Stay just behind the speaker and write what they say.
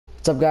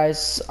What's up,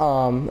 guys?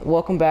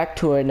 Welcome back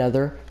to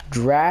another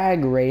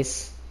drag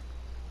race.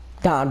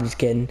 Nah, I'm just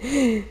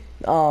kidding.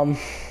 Well,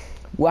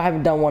 I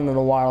haven't done one in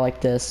a while like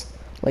this.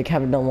 Like,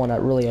 haven't done one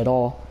really at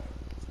all.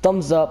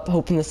 Thumbs up,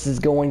 hoping this is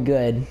going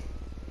good.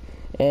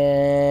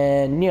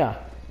 And yeah,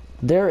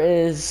 there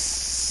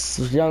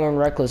is Young and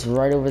Reckless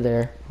right over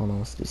there. Hold on,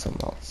 let's do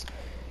something else.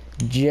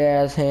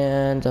 Jazz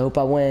hands, I hope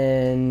I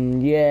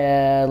win.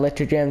 Yeah,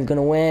 Electric Jam's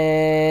gonna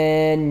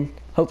win.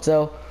 Hope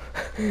so.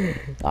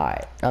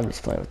 Alright, I'm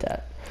just playing with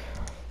that.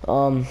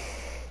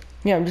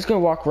 Yeah, I'm just gonna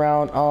walk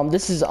around.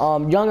 This is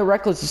Young and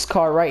Reckless's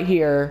car right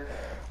here.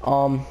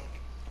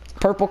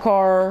 Purple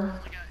car.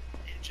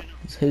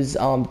 His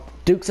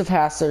Dukes of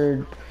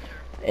Hazzard.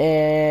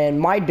 And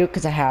my Duke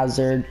is a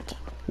Hazard.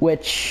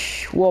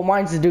 Which, well,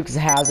 mine's the Dukes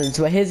of Hazzard,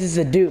 so his is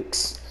the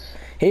Dukes.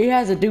 He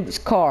has a Dukes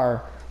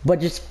car, but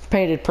just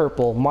painted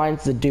purple.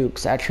 Mine's the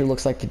Dukes. Actually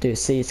looks like the Dukes.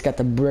 See, it's got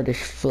the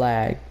British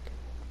flag.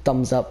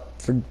 Thumbs up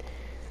for,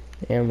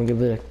 and I'm gonna give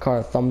the car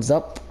a thumbs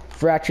up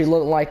for actually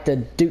looking like the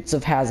Dukes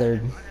of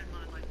Hazzard.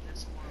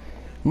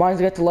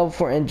 Mine's got the level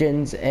 4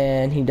 engines,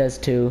 and he does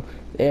too.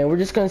 And we're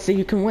just gonna see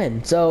who can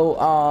win. So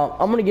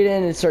I'm gonna get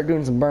in and start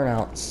doing some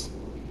burnouts.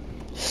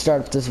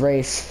 Start up this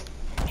race.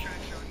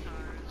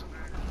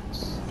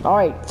 All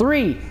right,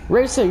 3.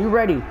 Racer, you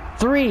ready?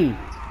 3,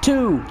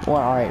 2, 1.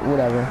 All right,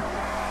 whatever.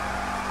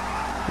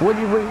 What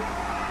do you?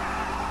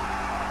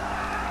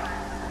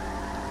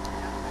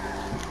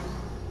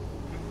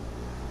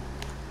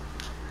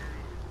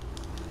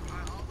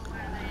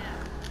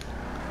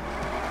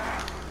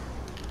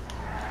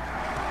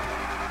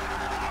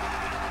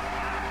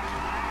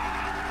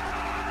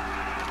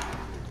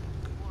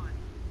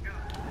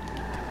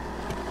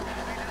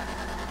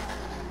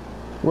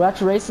 We're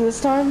actually racing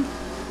this time?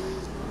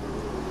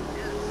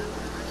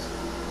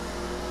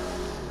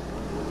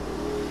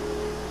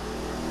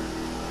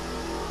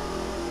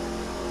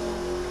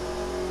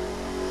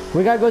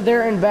 We gotta go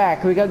there and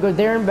back. We gotta go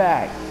there and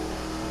back.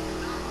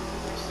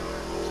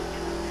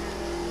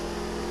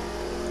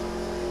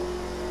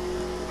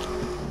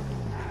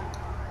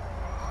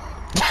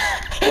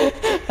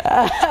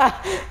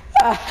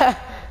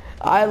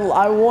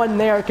 I won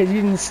there because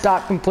you didn't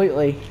stop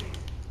completely.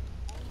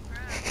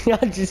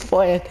 I'm just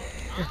playing.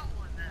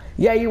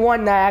 Yeah, you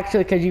won that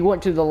actually because you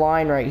went to the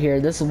line right here.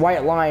 This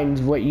white line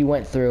is what you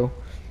went through.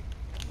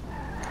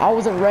 I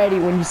wasn't ready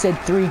when you said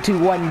 3,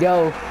 2, 1,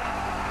 go.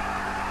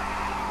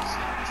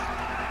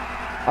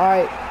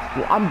 Alright,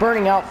 well, I'm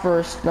burning out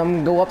first. I'm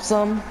gonna go up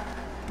some.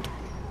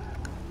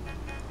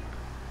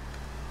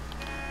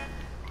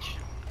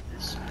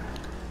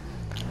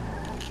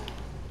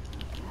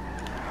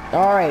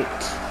 Alright,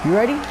 you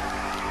ready?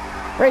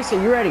 Racer,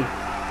 you ready?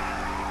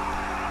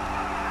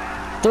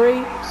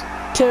 3,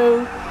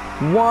 2,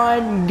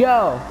 1,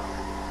 go!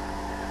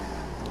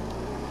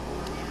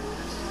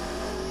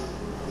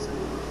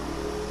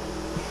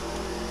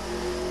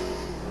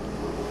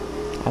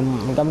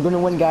 I'm gonna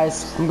win,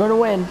 guys. I'm gonna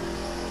win.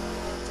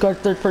 Let's go to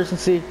third person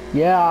seat.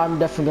 Yeah, I'm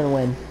definitely gonna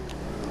win.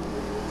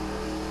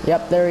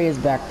 Yep, there he is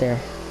back there.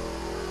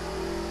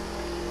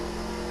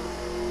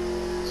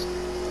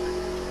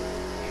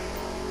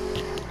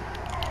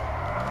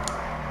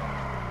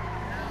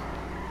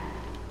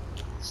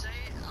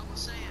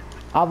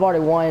 I've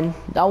already won.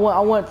 I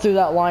went through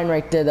that line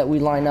right there that we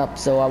line up,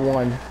 so I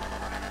won.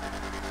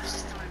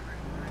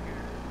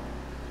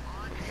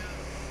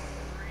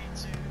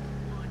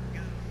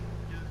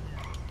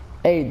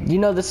 Hey, you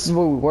know this is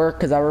where we work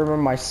because I remember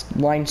my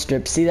line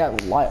strip. See that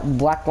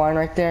black line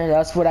right there?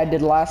 That's what I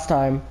did last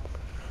time.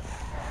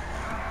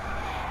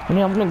 And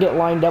I'm gonna get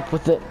lined up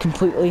with it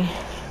completely.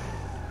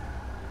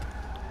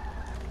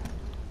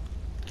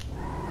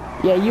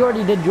 Yeah, you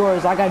already did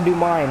yours. I gotta do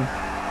mine.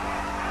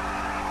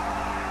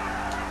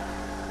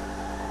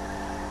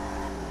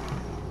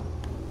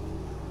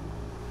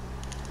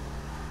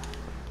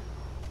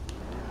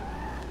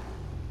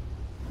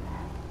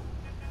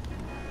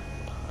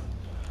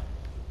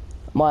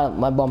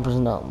 My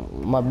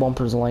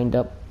bumper's lined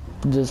up.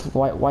 This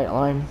white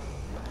line.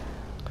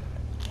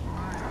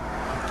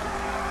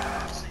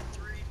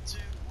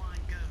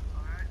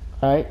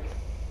 All right.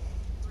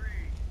 3,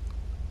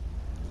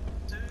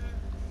 2,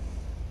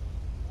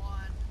 1,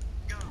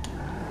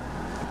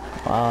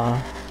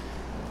 go.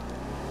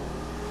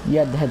 You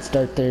had the head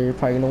start there. You're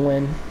probably gonna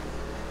win.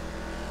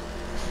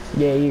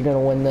 Yeah, you're gonna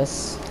win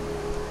this.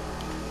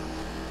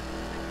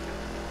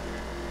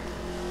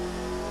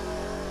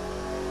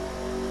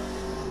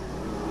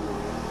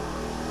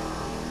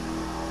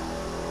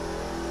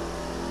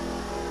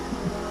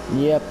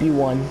 Yep, you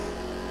won.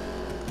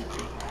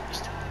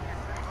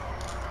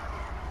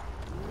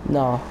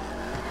 No.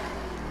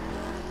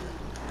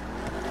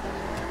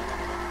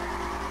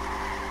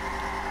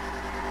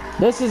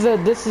 This is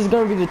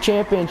gonna be the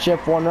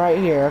championship one right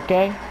here,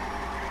 okay?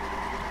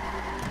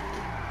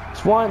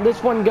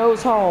 This one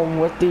goes home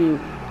with the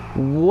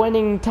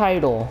winning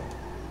title.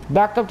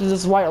 Back up to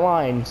this white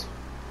line.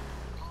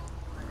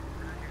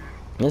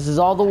 This is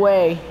all the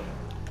way.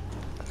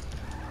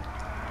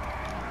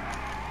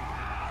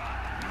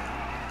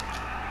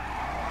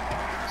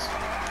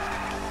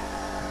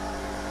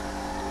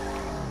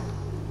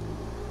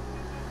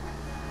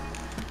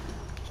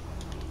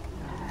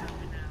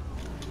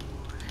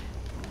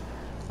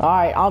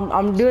 Alright,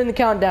 I'm doing the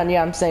countdown.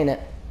 Yeah, I'm saying it.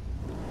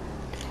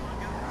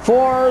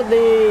 For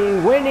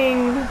the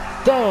winning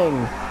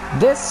thing.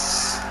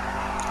 This,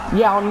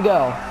 yeah, on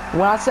go.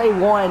 When I say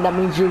one, that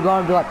means you're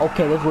gonna be like,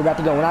 okay, this we're about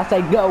to go. When I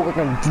say go, we're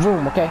gonna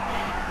boom, okay?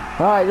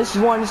 Alright, this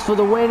one is for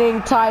the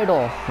winning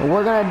title. And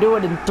we're gonna do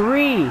it in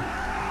 3,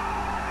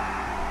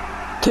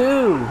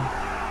 2,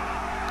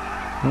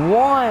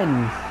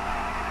 1,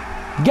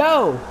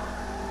 go!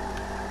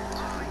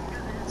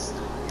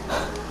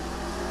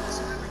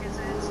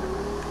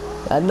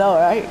 I know,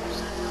 right?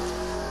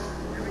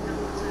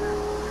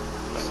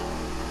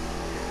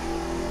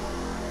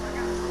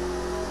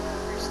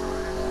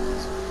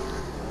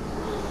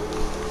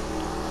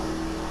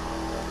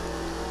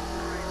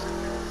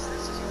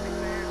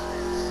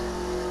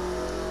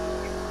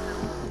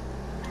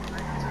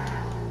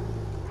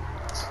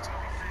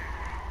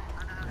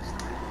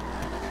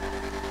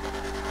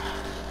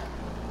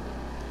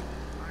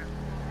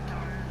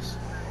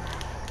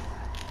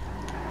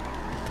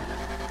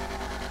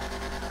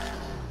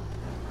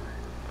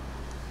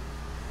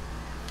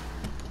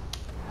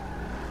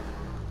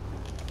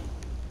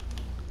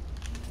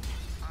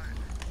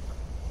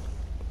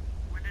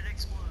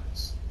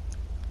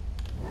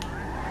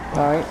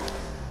 Alright.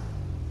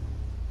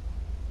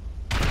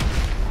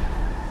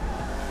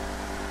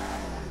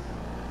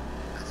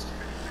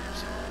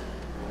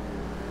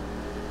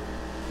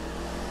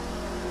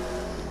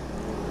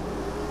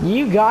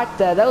 You got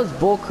that. That was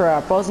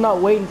bullcrap. I was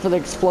not waiting for the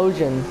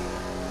explosion.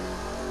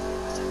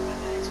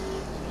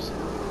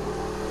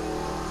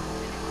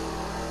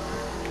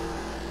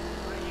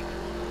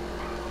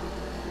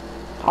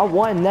 I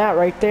won that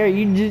right there.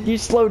 You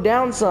slowed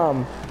down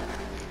some.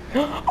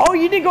 Oh,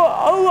 you did go.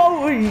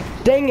 Oh,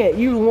 dang it.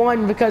 You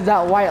won because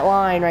that white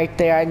line right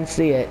there. I didn't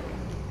see it.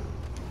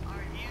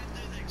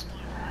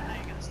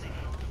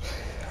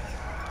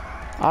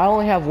 I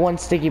only have one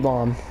sticky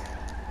bomb.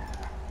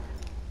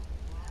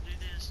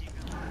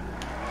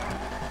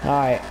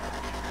 Alright.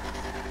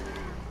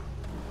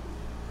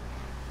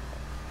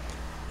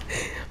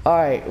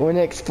 Alright, when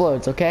it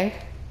explodes, okay?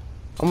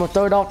 I'm gonna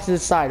throw it off to the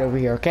side over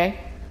here, okay?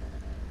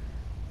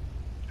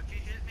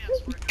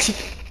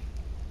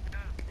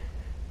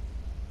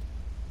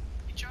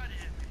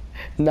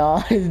 No,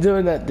 he's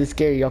doing that to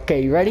scare you.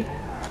 Okay, you ready?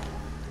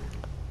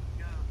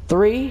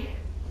 3,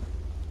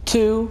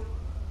 2,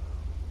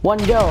 1,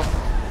 go.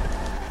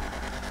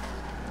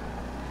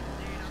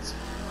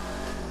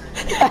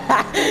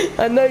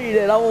 I know you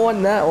did. I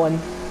won that one.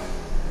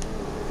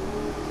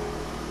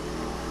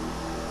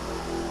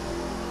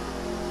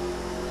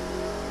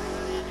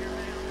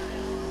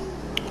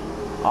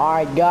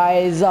 Alright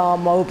guys, I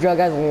hope you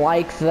guys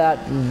liked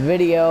that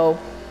video.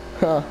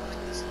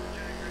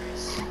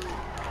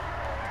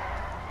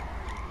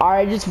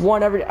 I just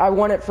want I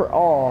want it for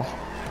all.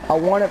 I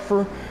want it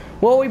for,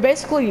 well, we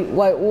basically,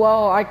 like,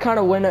 well, I kind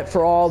of win it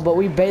for all, but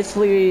we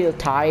basically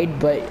tied,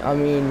 but, I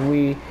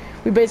mean,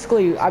 I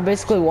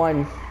basically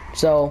won.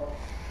 So,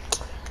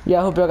 yeah,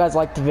 I hope you guys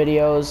liked the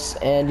videos,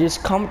 and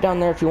just comment down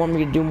there if you want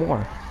me to do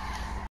more.